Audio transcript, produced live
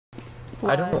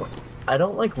What? I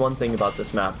don't like one thing about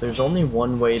this map. There's only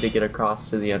one way to get across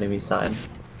to the enemy side.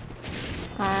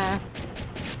 I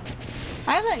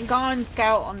haven't gone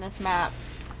scout on this map.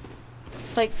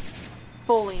 Like,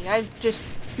 fully. I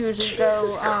just usually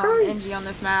Jesus go, Christ. indie on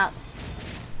this map.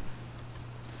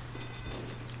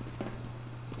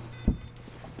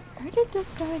 Where did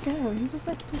this guy go? He just,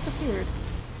 like, disappeared.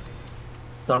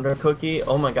 Thunder Cookie,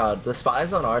 oh my god, the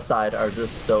spies on our side are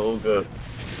just so good.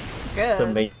 Good. It's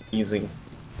amazing.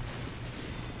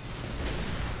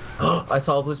 I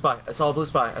saw a blue spy. I saw a blue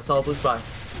spy. I saw a blue spy.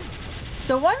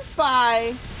 The one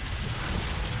spy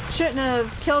shouldn't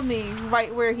have killed me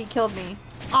right where he killed me.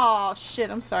 Aw,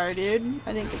 shit, I'm sorry, dude.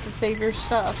 I didn't get to save your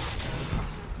stuff.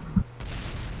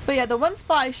 But yeah, the one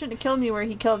spy shouldn't have killed me where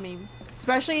he killed me.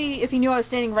 Especially if he knew I was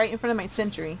standing right in front of my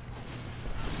sentry.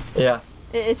 Yeah.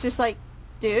 It's just like,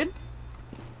 dude,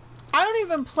 I don't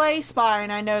even play spy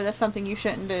and I know that's something you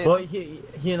shouldn't do. Well, he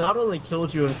not only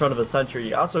killed you in front of a sentry,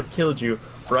 he also killed you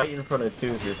right in front of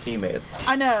two of your teammates.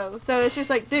 I know, so it's just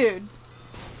like, dude,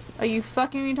 are you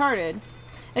fucking retarded?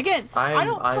 Again, I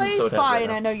don't play so dead spy right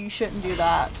and now. I know you shouldn't do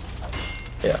that.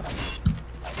 Yeah.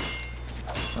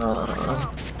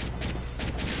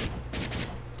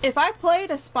 If I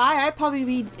played a spy, I'd probably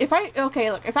be,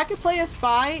 okay, look, if I could play a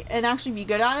spy and actually be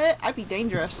good at it, I'd be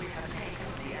dangerous.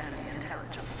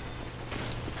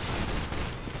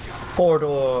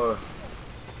 Hordor!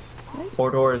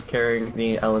 Hordor is carrying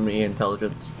the enemy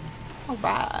intelligence.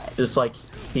 Alright. Just like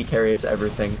he carries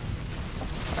everything.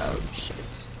 Oh, shit.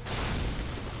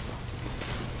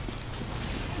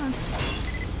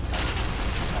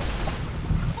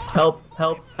 Help,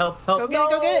 help, help, help. Go get it,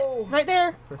 go get it! Right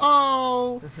there!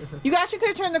 Oh! You actually could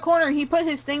have turned the corner, he put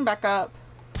his thing back up.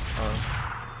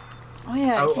 Oh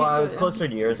yeah, I was closer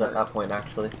to yours at that point,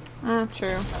 actually. Oh,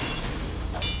 true.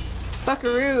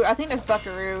 Buckaroo. I think that's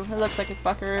Buckaroo. It looks like it's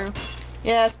Buckaroo.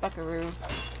 Yeah, it's Buckaroo.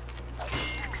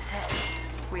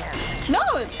 No,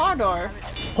 it's Hordor.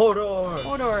 Hordor!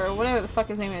 Hordor, whatever the fuck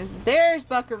his name is. There's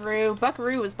Buckaroo.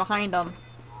 Buckaroo was behind him.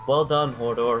 Well done,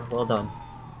 Hordor. Well done.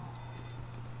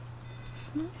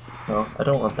 No, I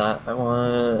don't want that. I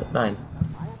want 9.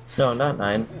 No, not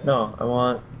 9. No, I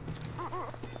want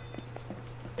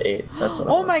 8. That's what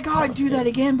I Oh want. my god, do that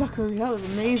again, Buckaroo. That was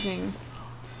amazing.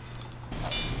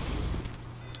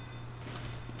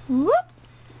 Whoop!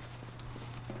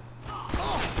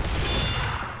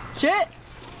 Shit!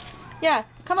 Yeah,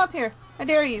 come up here. I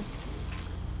dare you.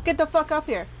 Get the fuck up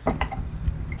here.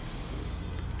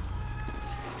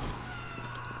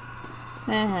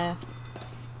 Uh-huh.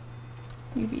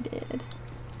 You be dead.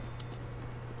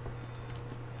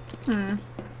 Hmm.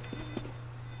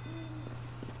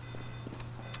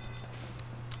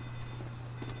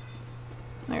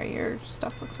 There, your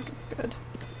stuff looks like it's good.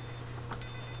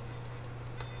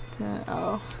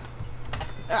 Oh.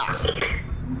 Ah.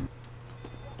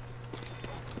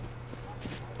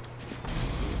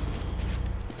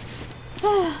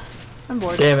 I'm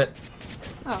bored. Damn it.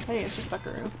 Oh, hey, it's just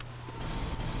Buckaroo.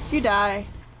 You die.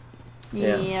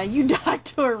 Yeah. Yeah, you died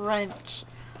to a wrench.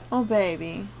 Oh,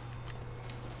 baby.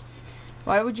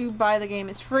 Why would you buy the game?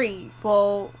 It's free.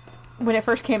 Well, when it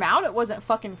first came out, it wasn't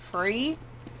fucking free.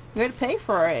 You had to pay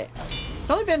for it. It's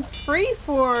only been free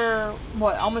for,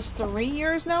 what, almost 3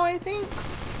 years now, I think?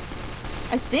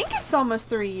 I think it's almost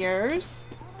 3 years.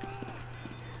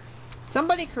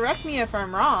 Somebody correct me if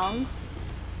I'm wrong.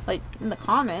 Like, in the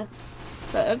comments.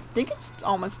 But I think it's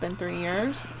almost been 3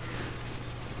 years.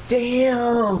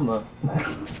 Damn!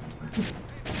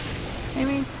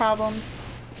 Maybe problems.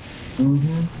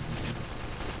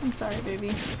 Mm-hmm. I'm sorry,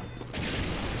 baby.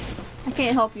 I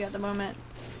can't help you at the moment.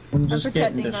 I'm I'm just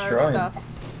getting protecting our destroyed. stuff.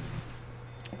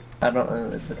 I don't know,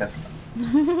 it's okay.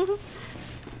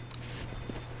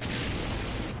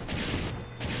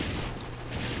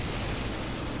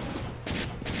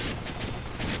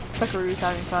 Buckaroo's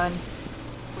having fun.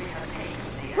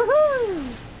 Woohoo!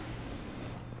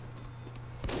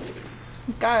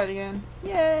 He's got it again.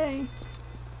 Yay!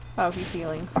 Oh, he's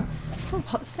healing. I'm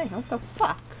about to say, what the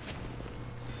fuck?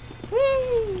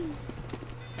 Whee!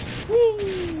 Whee!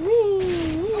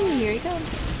 Whee! Whee! Here he comes.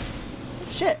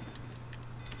 Shit.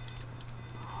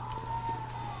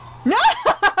 No!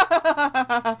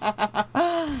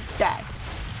 Die.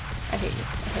 I hate you.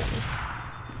 I hate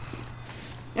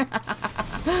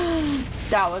you.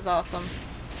 That was awesome.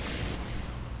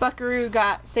 Buckaroo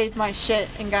saved my shit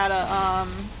and got a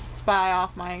spy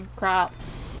off my crap.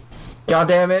 God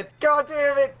damn it! God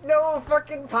damn it! No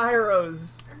fucking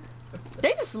pyros!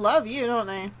 They just love you, don't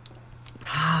they?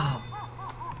 How?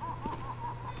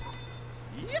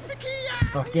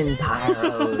 Fucking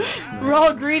pyros. We'll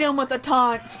all greet him with a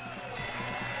taunt.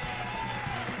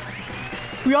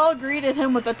 We all greeted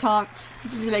him with a taunt.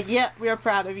 Just be like, yep, we are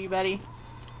proud of you, buddy.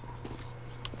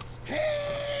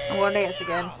 I'm gonna dance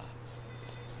again.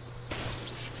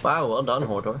 Wow, well done,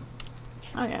 Hodor.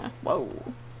 Oh yeah. Whoa.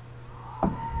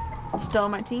 Still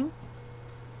on my team?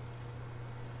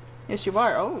 Yes, you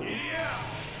are. Oh.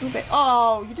 Okay.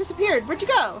 Oh, you disappeared. Where'd you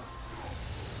go?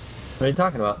 What are you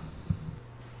talking about?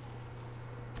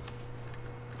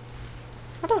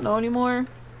 I don't know anymore.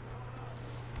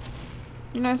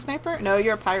 You're not a sniper? No,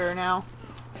 you're a pyro now.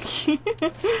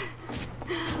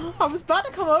 I was about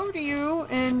to come over to you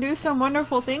and do some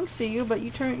wonderful things to you, but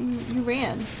you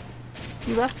ran.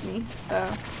 You left me, so.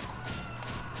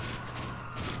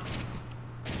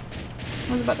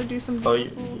 I was about to do some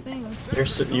beautiful things.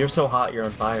 You're so hot, you're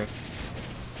on fire.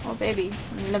 Oh baby,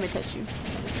 let me touch you.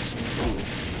 Let me touch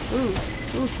you.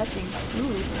 Ooh, touching.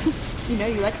 Ooh. You know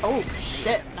you like, oh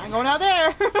shit, not going out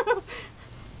there.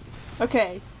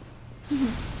 Okay.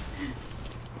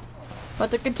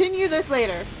 But to continue this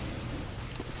later.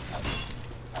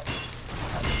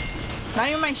 Now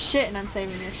you're my shit and I'm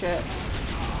saving your shit.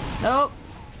 Nope.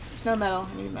 There's no metal.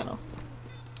 I need metal.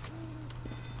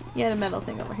 Yeah, the metal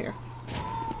thing over here.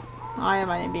 I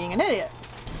am being an idiot.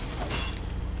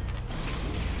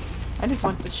 I just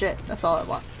want the shit. That's all I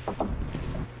want.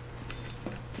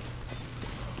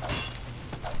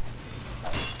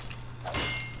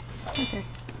 Okay.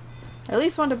 I at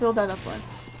least want to build that up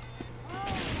once.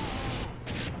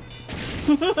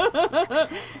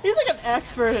 He's like an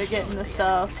expert at getting the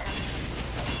stuff.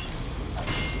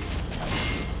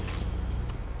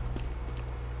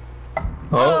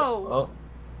 Oh.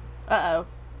 Uh-oh.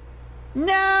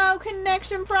 No!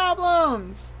 Connection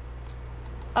problems!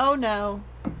 Oh no.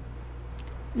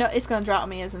 No, it's gonna drop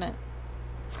me, isn't it?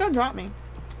 It's gonna drop me.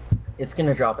 It's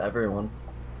gonna drop everyone.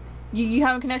 You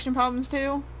having connection problems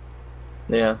too?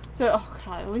 Yeah. So, oh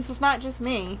god, at least it's not just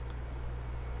me.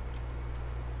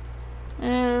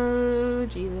 Oh,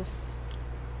 Jesus.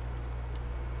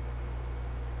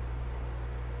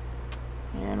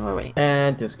 And we're waiting.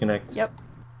 And disconnect. Yep.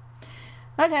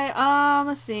 Okay,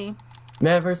 let's see.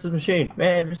 Man versus machine.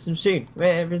 Man versus machine.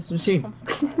 Man versus machine.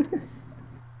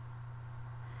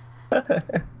 Do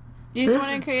you just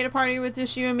want to create a party with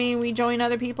just you and me and we join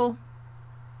other people?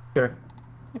 Sure.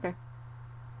 Okay.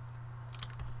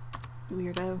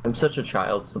 Weirdo. I'm such a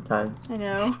child sometimes. I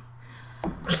know.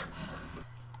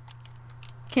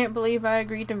 Can't believe I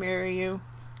agreed to marry you.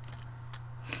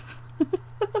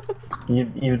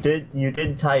 You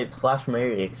did type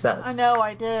 /Mary accept. I know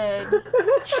I did.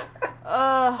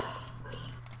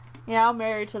 Yeah, I'm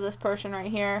married to this person right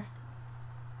here.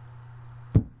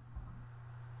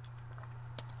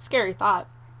 Scary thought.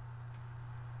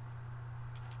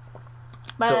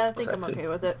 But So I think I'm sexy. okay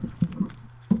with it.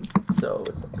 So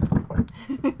sexy.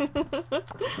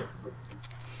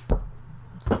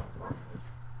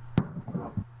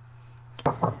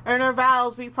 In our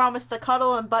vows, we promised to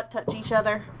cuddle and butt touch each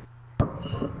other.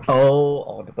 Oh,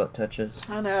 all the butt touches.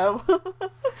 I know.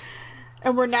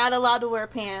 And we're not allowed to wear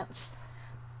pants.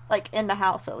 Like, in the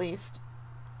house, at least.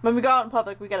 When we go out in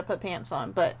public, we gotta put pants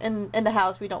on. But in the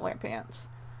house, we don't wear pants.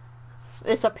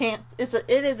 It is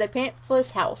a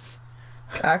pantsless house.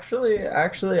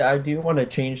 Actually, I do want to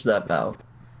change that vow.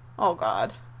 Oh,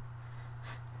 God.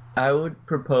 I would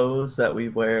propose that we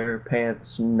wear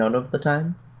pants none of the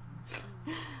time.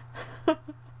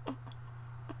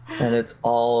 And it's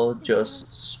all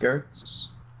just skirts,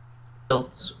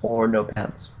 kilts, or no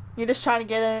pants. You're just trying to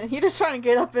get in. You're just trying to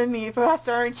get up in me,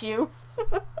 Faster, aren't you?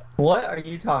 What are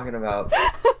you talking about?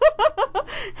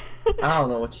 I don't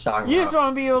know what you're talking You about. just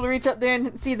want to be able to reach up there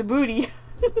and see the booty.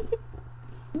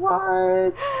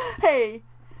 What? Hey,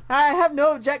 I have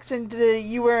no objection to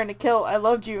you wearing a kilt. I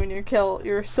loved you in your kilt.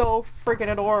 You're so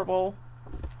freaking adorable.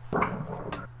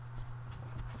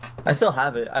 I still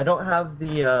have it. I don't have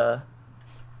the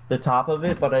top of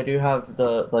it, but I do have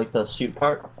the suit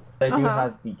part. I do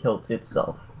have the kilt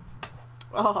itself.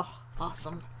 Oh,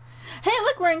 awesome. Hey,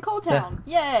 look, we're in Cold Town.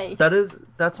 Yeah. Yay.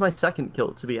 That's my second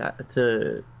kilt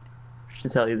to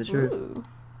tell you the truth. Ooh.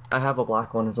 I have a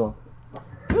black one as well.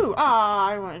 Ooh,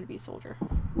 I wanted to be a soldier.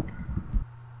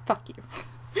 Fuck you.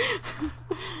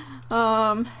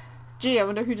 G, I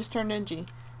wonder who just turned in G.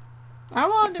 I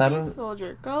wanted to be a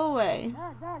soldier. Go away.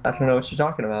 I don't know what you're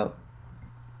talking about.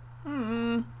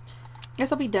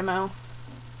 Guess I'll be demo.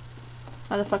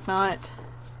 Why the fuck not?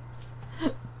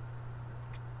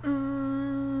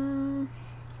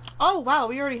 Oh wow,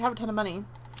 we already have a ton of money.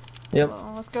 Yep.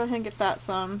 Well, let's go ahead and get that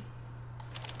some.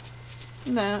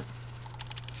 And that.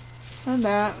 And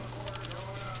that.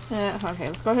 Yeah, okay,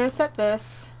 let's go ahead and accept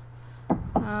this.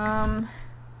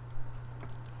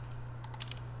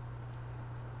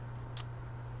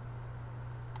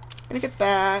 Gonna get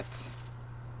that.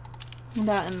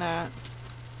 That and that.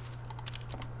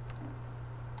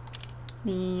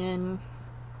 Then...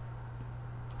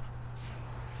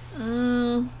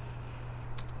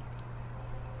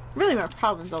 really my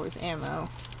problem is always ammo.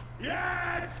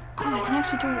 Yes! Oh, I can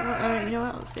actually do it. You know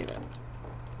what? Let's save it.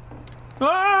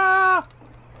 Ah!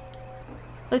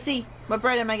 Let's see. What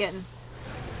bread am I getting?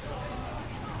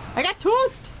 I got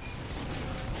toast!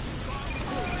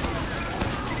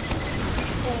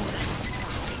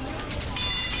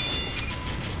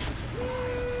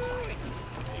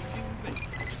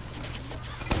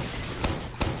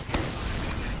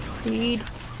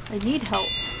 I need help.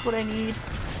 That's what I need.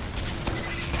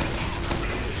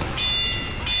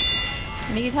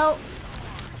 I need help.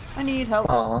 I need help.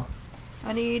 Aw.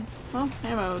 I need, well,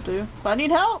 ammo will do. But I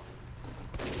need help!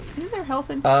 Isn't there health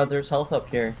in There's health up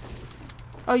here.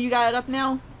 Oh, you got it up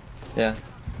now? Yeah.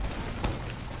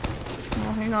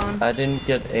 Oh, hang on. I didn't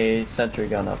get a sentry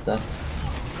gun up though.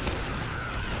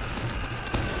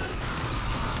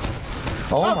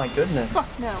 Oh my goodness. Fuck,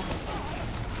 no.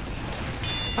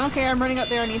 I don't care, I'm running up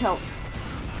there, I need help.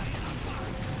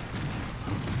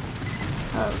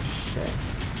 Oh, shit.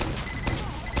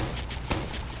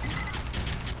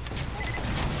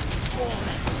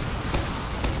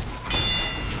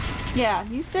 Yeah,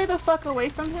 you stay the fuck away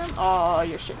from him? Oh,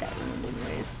 your shit got ruined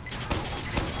anyways.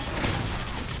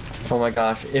 Oh my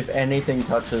gosh, if anything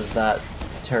touches that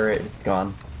turret, it's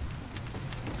gone.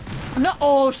 I'm not-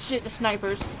 oh shit, the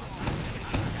snipers.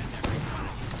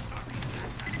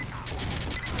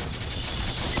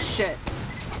 Shit.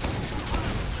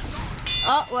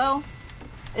 Oh, well.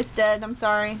 It's dead, I'm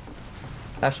sorry.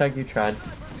 Hashtag you tried.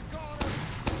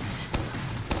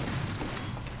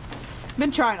 Been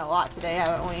trying a lot today,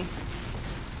 haven't we?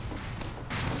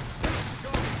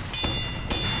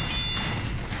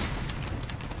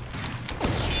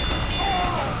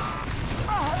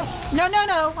 No, no,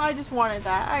 no. I just wanted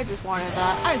that. I just wanted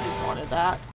that. I just wanted that.